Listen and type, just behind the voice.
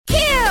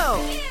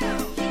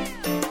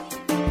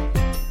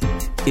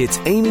It's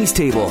Amy's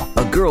Table,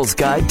 a girl's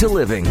guide to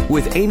living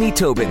with Amy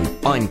Tobin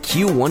on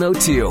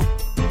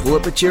Q102. Pull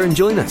up a chair and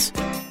join us.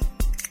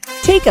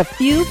 Take a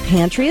few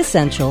pantry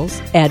essentials,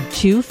 add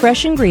 2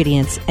 fresh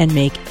ingredients, and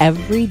make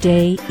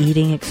everyday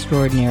eating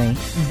extraordinary.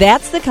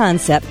 That's the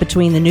concept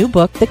between the new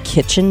book, The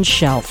Kitchen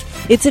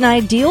Shelf. It's an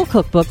ideal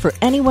cookbook for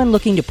anyone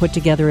looking to put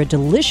together a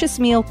delicious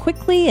meal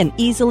quickly and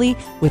easily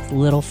with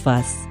little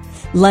fuss.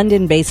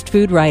 London-based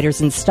food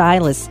writers and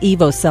stylists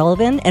Eve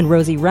O'Sullivan and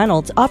Rosie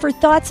Reynolds offer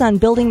thoughts on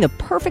building the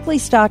perfectly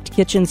stocked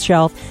kitchen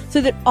shelf so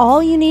that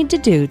all you need to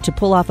do to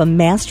pull off a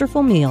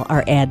masterful meal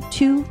are add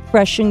 2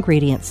 fresh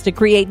ingredients to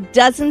create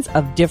dozens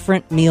of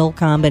different meal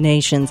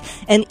combinations.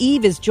 And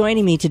Eve is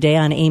joining me today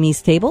on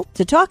Amy's Table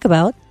to talk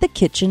about the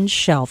kitchen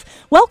shelf.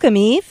 Welcome,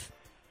 Eve.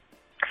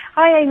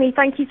 Hi, Amy.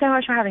 Thank you so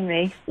much for having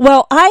me.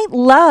 Well, I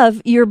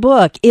love your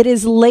book. It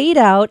is laid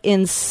out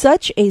in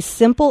such a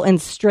simple and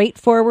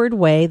straightforward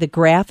way. The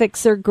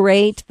graphics are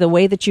great, the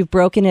way that you've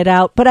broken it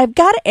out. But I've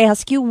got to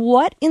ask you,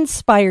 what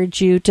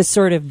inspired you to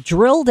sort of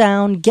drill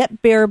down,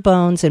 get bare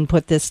bones, and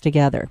put this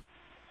together?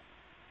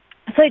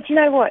 So, do you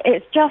know what?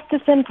 It's just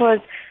as simple as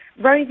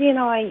Rosie and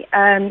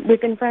I,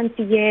 we've been friends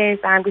for years,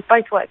 and we've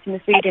both worked in the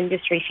food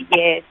industry for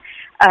years.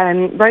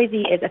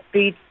 Rosie is a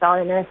food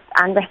stylist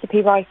and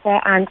recipe writer,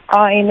 and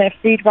I'm a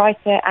food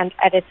writer and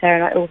editor,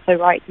 and I also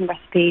write some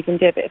recipes and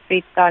do a bit of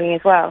food styling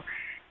as well.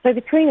 So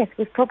between us,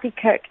 we've probably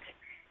cooked,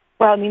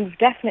 we've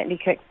definitely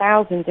cooked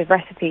thousands of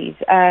recipes.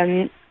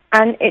 And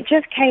it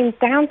just came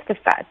down to the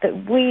fact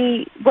that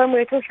when we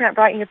were talking about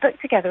writing a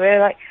book together, we were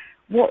like,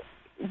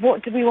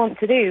 what do we want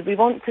to do? We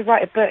want to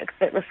write a book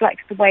that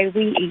reflects the way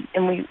we eat,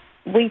 and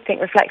we think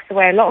reflects the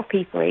way a lot of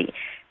people eat.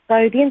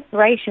 So the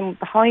inspiration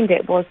behind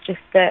it was just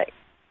that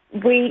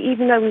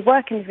even though we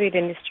work in the food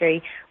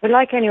industry, we're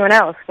like anyone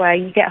else, where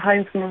you get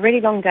home from a really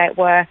long day at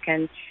work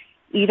and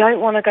you don't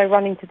want to go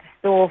running to the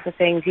store for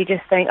things. You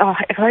just think,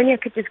 if only I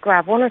could just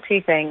grab 1 or 2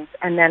 things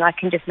and then I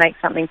can just make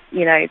something,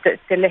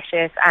 that's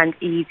delicious and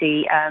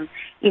easy, and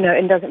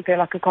doesn't feel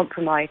like a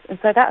compromise. And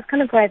so that's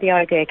kind of where the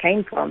idea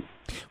came from.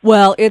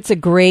 Well, it's a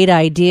great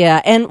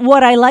idea. And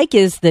what I like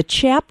is the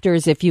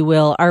chapters, if you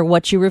will, are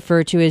what you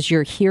refer to as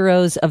your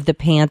heroes of the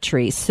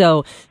pantry.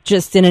 So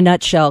just in a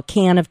nutshell,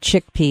 can of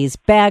chickpeas,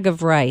 bag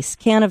of rice,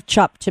 can of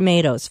chopped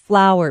tomatoes,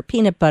 flour,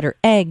 peanut butter,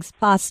 eggs,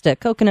 pasta,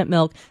 coconut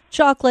milk,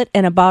 chocolate,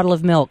 and a bottle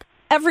of milk.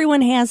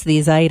 Everyone has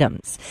these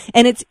items.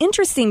 And it's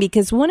interesting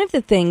because one of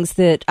the things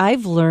that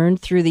I've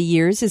learned through the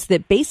years is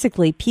that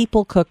basically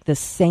people cook the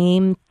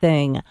same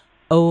thing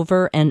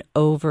over and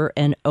over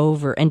and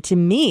over. And to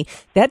me,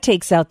 that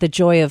takes out the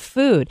joy of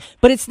food.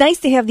 But it's nice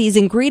to have these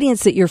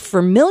ingredients that you're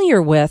familiar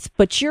with,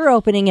 but you're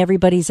opening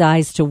everybody's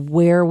eyes to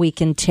where we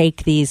can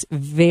take these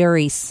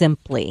very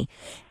simply.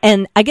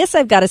 And I guess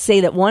I've got to say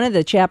that one of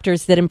the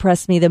chapters that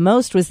impressed me the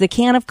most was the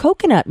can of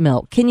coconut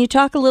milk. Can you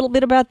talk a little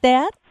bit about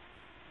that?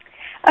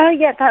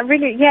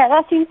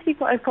 That seems to be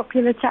quite a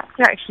popular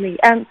chapter, actually.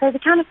 So the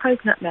can of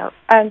coconut milk,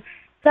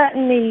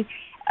 certainly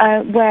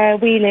where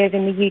we live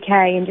in the UK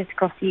and just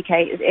across the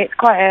UK, it's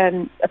quite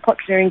a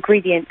popular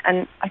ingredient.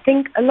 And I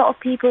think a lot of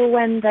people,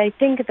 when they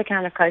think of the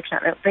can of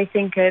coconut milk, they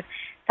think of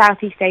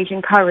Southeast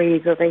Asian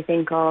curries, or they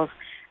think of,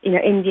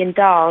 Indian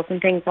dals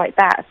and things like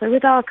that. So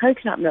with our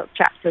coconut milk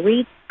chapter,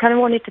 we kind of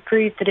wanted to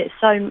prove that it's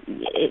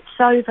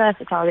so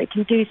versatile. It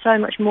can do so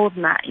much more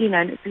than that,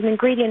 and it's an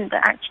ingredient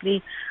that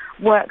actually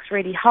works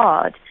really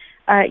hard.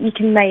 You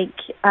can make,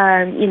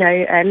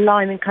 a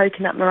lime and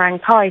coconut meringue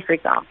pie, for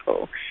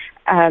example,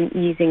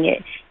 using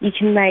it. You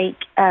can make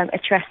a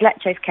tres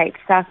leches cake,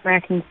 South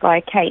American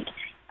style cake.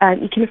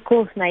 You can, of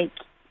course, make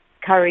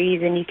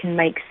curries, and you can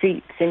make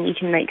soups, and you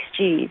can make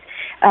stews.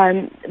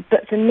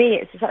 But for me,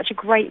 it's such a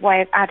great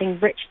way of adding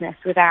richness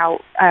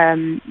without,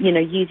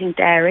 using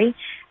dairy.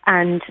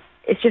 And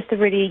it's just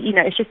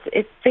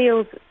it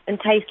feels and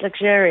tastes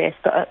luxurious,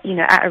 but,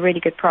 at a really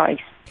good price.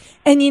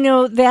 And,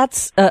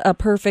 that's a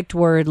perfect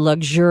word,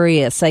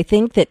 luxurious. I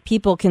think that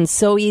people can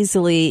so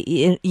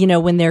easily,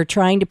 when they're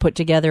trying to put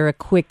together a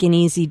quick and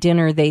easy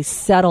dinner, they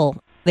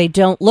settle. They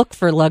don't look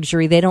for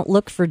luxury. They don't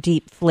look for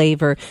deep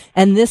flavor.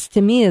 And this,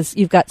 to me,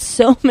 you've got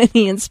so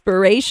many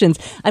inspirations.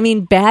 I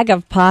mean, bag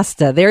of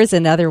pasta. There's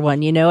another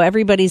one.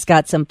 Everybody's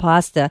got some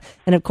pasta.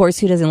 And, of course,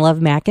 who doesn't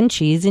love mac and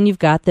cheese? And you've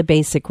got the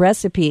basic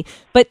recipe.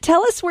 But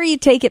tell us where you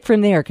take it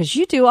from there, because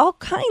you do all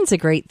kinds of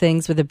great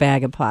things with a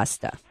bag of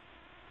pasta.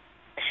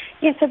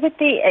 Yeah, so with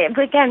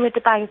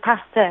the bag of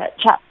pasta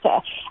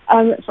chapter,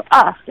 for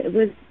us, it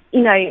was,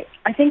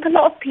 I think a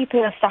lot of people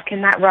are stuck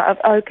in that rut of,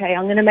 okay,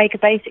 I'm going to make a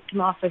basic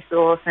tomato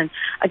sauce, and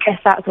I guess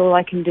that's all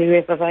I can do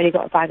if I've only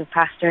got a bag of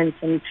pasta and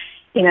some,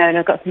 and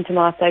I've got some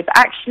tomato. But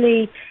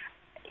actually,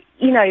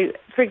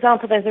 for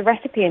example, there's a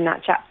recipe in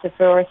that chapter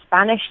for a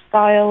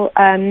Spanish-style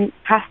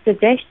pasta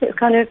dish that's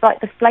kind of like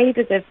the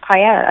flavors of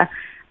paella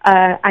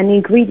and the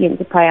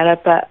ingredients of paella,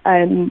 but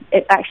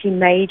it's actually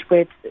made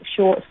with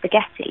short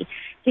spaghetti.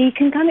 So you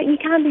can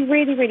be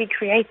really, really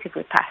creative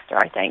with pasta,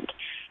 I think.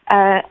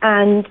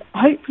 And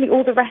hopefully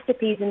all the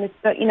recipes in this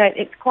book,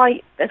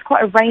 there's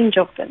quite a range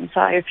of them.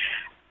 So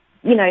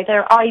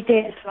there are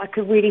ideas for like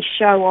a really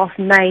show-off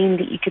main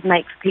that you could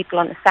make for people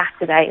on a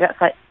Saturday. That's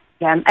like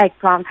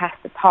eggplant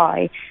pasta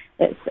pie.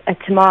 It's a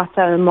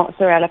tomato and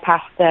mozzarella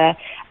pasta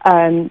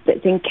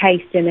that's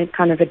encased in a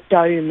kind of a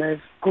dome of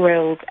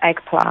grilled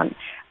eggplant.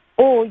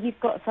 Or you've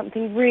got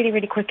something really,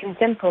 really quick and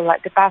simple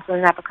like the basil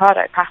and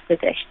avocado pasta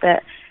dish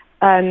that,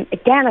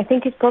 again, I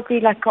think it's probably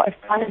like got a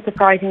fun and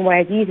surprising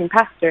way of using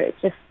pasta.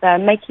 It's just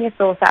making a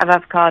sauce out of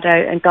avocado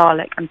and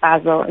garlic and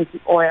basil and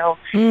some oil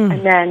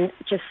and then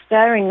just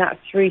stirring that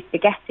through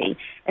spaghetti.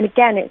 And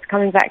again, it's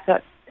coming back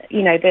to,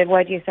 the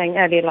word you were saying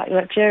earlier, like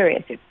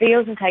luxurious. It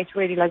feels and tastes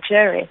really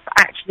luxurious, but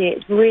actually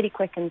it's really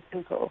quick and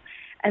simple.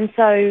 And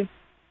so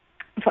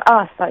for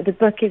us, like the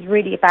book is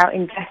really about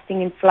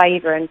investing in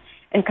flavor and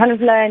kind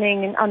of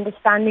learning and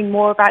understanding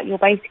more about your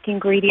basic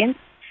ingredients,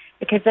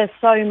 because there's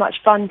so much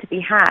fun to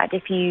be had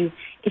if you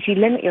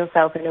limit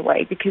yourself in a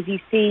way, because you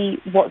see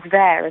what's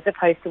there as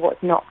opposed to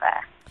what's not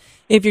there.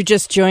 If you're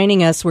just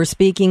joining us, we're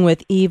speaking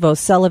with Eve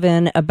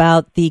O'Sullivan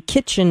about The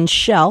Kitchen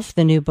Shelf,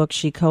 the new book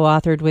she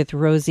co-authored with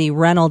Rosie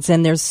Reynolds.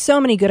 And there's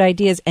so many good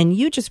ideas. And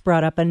you just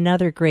brought up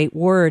another great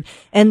word,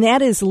 and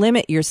that is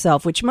limit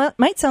yourself, which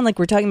might sound like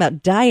we're talking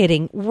about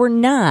dieting. We're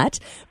not.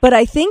 But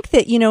I think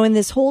that, in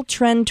this whole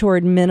trend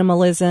toward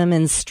minimalism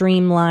and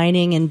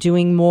streamlining and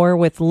doing more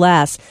with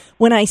less,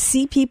 when I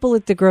see people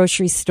at the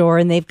grocery store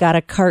and they've got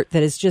a cart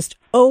that is just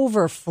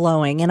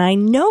overflowing, and I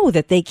know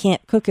that they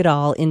can't cook it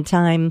all in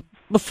time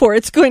before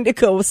it's going to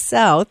go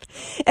south.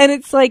 And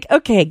it's like,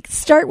 okay,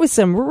 start with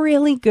some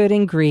really good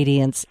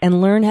ingredients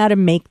and learn how to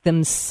make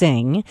them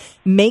sing.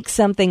 Make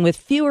something with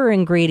fewer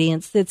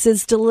ingredients that's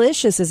as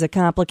delicious as a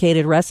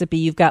complicated recipe.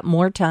 You've got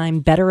more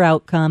time, better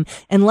outcome,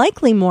 and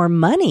likely more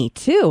money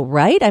too,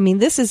 right? I mean,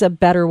 this is a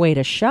better way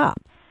to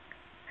shop.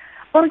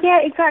 Well,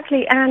 yeah,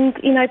 exactly. And,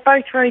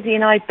 both Rosie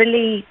and I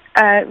believe,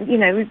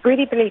 we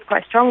really believe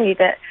quite strongly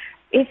that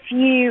if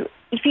you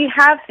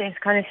have this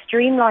kind of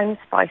streamlined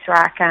spice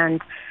rack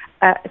and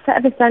a set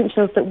of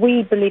essentials that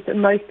we believe that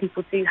most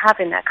people do have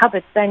in their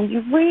cupboards, then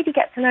you really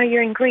get to know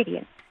your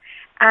ingredients.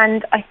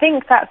 And I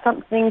think that's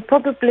something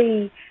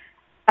probably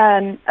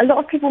a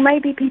lot of people,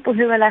 maybe people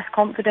who are less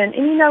confident,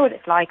 and you know what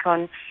it's like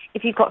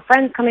if you've got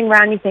friends coming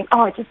around, you think,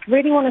 oh, I just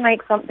really want to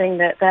make something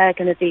that they're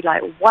going to be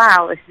like,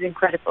 wow, this is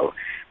incredible.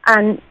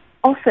 And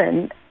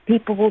often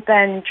people will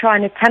then try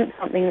and attempt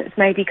something that's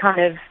maybe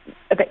kind of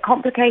a bit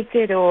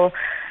complicated or,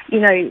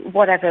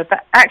 whatever.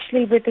 But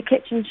actually with the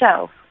kitchen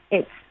shelf,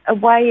 it's a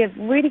way of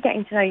really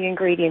getting to know your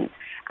ingredients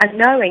and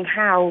knowing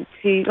how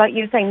to, like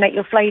you were saying, make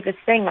your flavors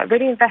sing, like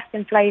really invest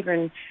in flavor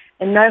and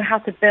know how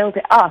to build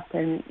it up.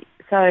 And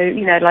so,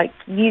 like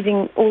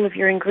using all of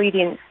your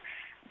ingredients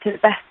to the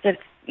best of,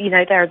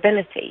 their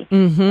ability.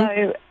 Mm-hmm.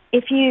 So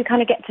if you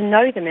kind of get to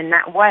know them in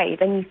that way,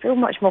 then you feel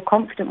much more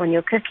confident when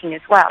you're cooking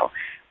as well.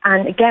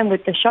 And again,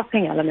 with the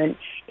shopping element,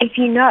 if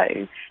you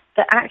know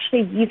that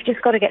actually you've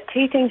just got to get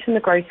two things from the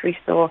grocery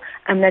store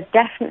and they're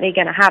definitely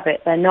going to have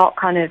it, they're not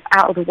kind of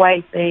out of the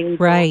way things,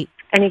 right,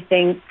 or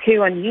anything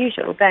too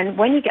unusual, then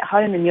when you get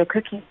home and you're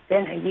cooking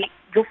dinner,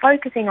 you're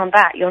focusing on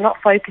that. You're not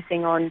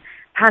focusing on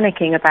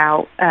panicking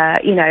about,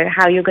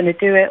 how you're going to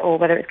do it or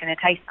whether it's going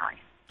to taste nice.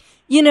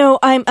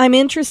 I'm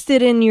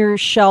interested in your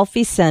shelf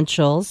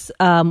essentials,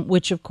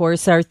 which, of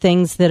course, are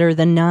things that are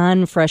the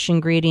non-fresh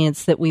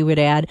ingredients that we would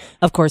add.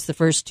 Of course, the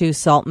first two,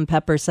 salt and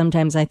pepper.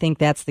 Sometimes I think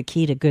that's the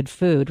key to good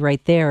food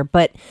right there.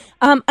 But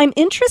I'm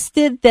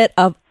interested that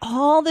of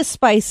all the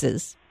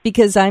spices,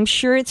 because I'm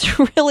sure it's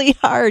really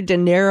hard to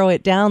narrow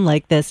it down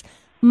like this,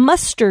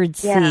 mustard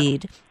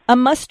seed. A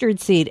mustard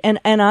seed. And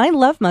I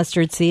love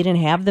mustard seed and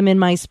have them in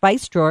my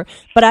spice drawer,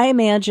 but I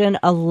imagine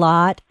a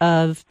lot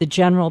of the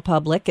general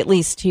public, at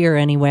least here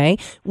anyway,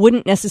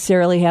 wouldn't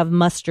necessarily have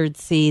mustard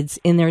seeds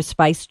in their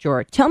spice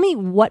drawer. Tell me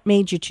what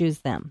made you choose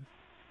them.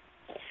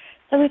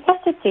 So with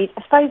mustard seeds,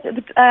 I suppose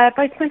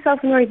both myself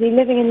and Rosie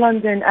living in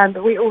London,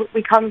 but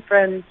we come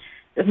from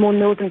the more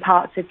northern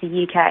parts of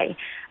the UK.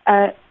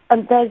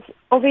 And there's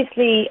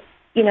obviously,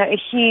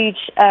 a huge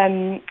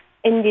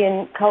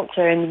Indian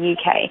culture in the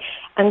UK.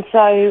 And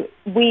so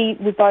we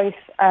both,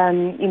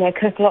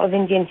 cook a lot of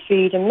Indian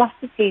food, and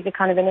mustard seeds are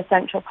kind of an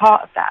essential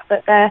part of that.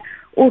 But they're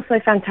also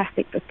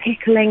fantastic for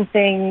pickling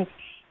things.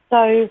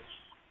 So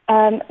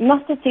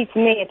mustard seeds, to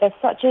me, there's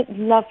such a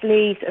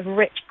lovely sort of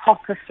rich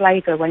pop of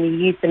flavour when you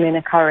use them in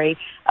a curry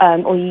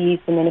or you use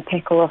them in a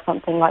pickle or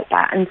something like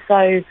that. And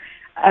so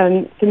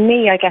for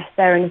me, I guess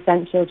they're an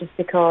essential just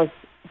because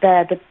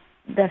they're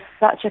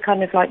such a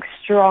kind of like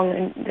strong,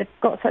 and they've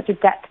got such a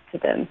depth to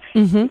them.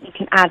 Mm-hmm. You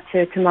can add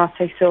to a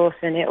tomato sauce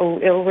and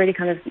it'll really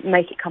kind of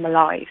make it come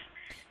alive.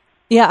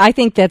 Yeah, I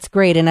think that's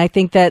great, and I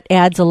think that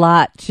adds a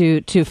lot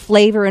to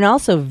flavor and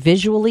also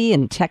visually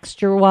and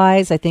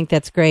texture-wise. I think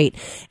that's great.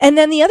 And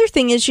then the other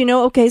thing is,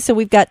 okay, so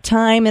we've got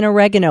thyme and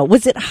oregano.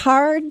 Was it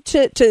hard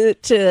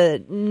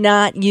to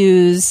not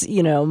use,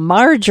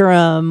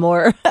 marjoram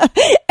or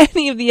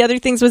any of the other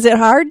things? Was it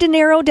hard to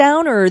narrow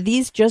down, or are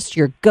these just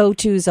your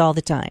go-tos all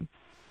the time?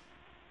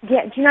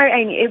 Yeah, do you know,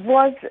 Amy, it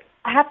was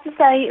I have to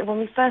say, when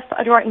we first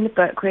started writing the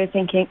book, we were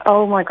thinking,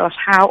 oh my gosh,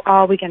 how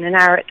are we going to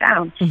narrow it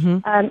down?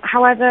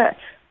 However,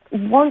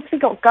 once we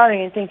got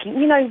going and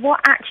thinking, what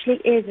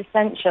actually is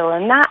essential,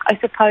 and that, I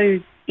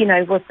suppose,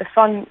 was the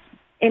fun,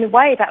 in a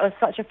way, that was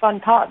such a fun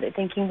part of it,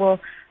 thinking,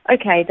 well,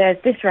 okay,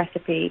 there's this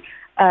recipe,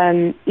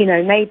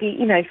 maybe,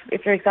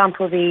 if, for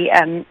example,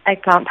 the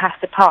eggplant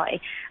pasta pie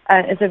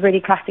is a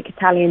really classic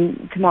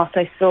Italian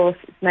tomato sauce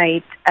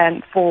made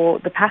for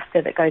the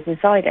pasta that goes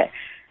inside it.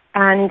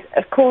 And,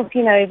 of course,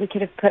 we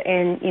could have put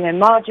in,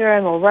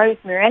 marjoram or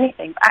rosemary or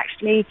anything, but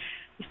actually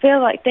I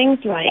feel like things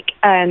like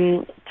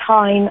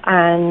thyme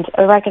and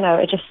oregano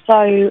are just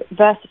so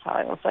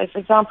versatile. So, for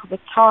example, the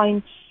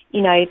thyme,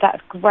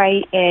 that's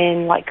great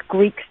in, like,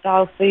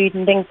 Greek-style food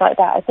and things like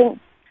that. I think,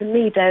 for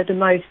me, they're the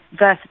most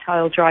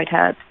versatile dried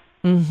herbs.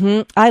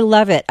 I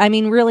love it. I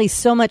mean, really,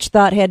 so much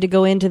thought had to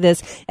go into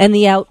this, and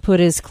the output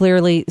is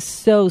clearly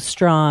so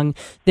strong.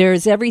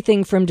 There's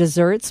everything from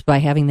desserts, by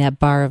having that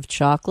bar of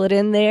chocolate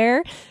in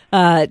there,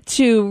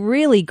 to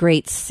really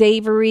great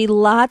savory,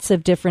 lots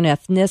of different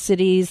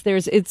ethnicities.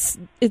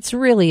 It's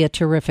really a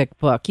terrific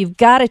book. You've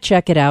got to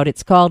check it out.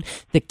 It's called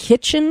The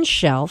Kitchen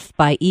Shelf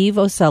by Eve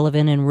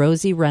O'Sullivan and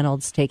Rosie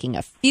Reynolds, taking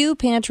a few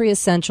pantry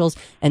essentials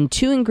and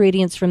 2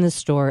 ingredients from the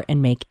store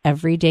and make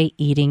everyday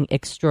eating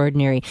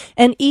extraordinary.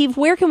 And Eve,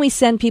 where can we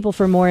send people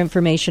for more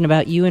information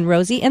about you and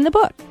Rosie and the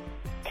book?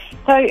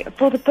 So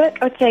for the book,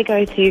 I'd say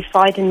go to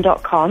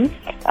Phaidon.com.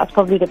 That's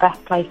probably the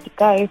best place to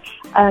go.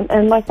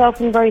 And myself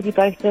and Rosie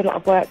both do a lot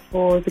of work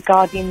for The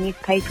Guardian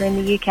newspaper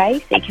in the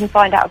UK, so you can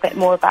find out a bit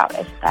more about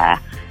us there.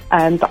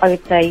 But I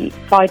would say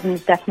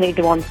Phaidon's definitely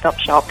the one-stop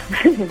shop.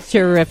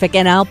 Terrific.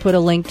 And I'll put a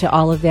link to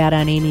all of that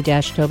on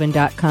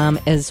amy-tobin.com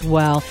as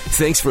well.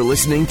 Thanks for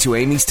listening to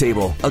Amy's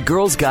Table, a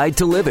girl's guide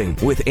to living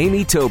with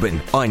Amy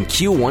Tobin on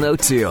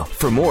Q102.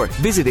 For more,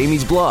 visit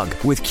Amy's blog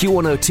with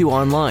Q102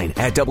 online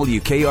at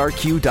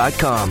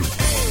WKRQ.com.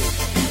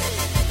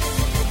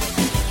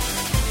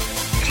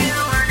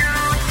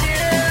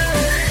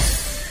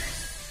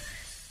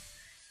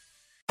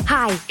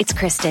 Hi, it's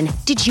Kristen.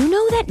 Did you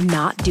know that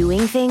not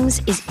doing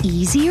things is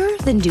easier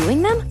than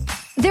doing them?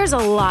 There's a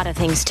lot of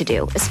things to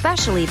do,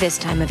 especially this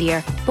time of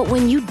year. But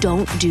when you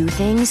don't do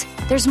things,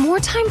 there's more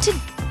time to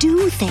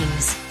do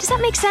things. Does that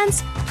make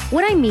sense?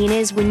 What I mean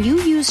is, when you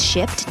use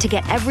Shipt to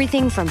get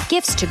everything from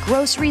gifts to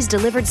groceries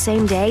delivered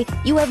same day,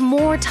 you have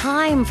more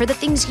time for the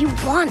things you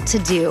want to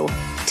do.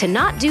 To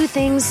not do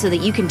things so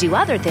that you can do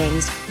other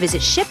things,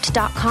 visit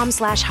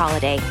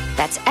shipt.com/holiday.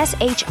 That's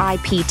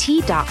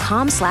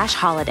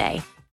SHIPT.com/holiday.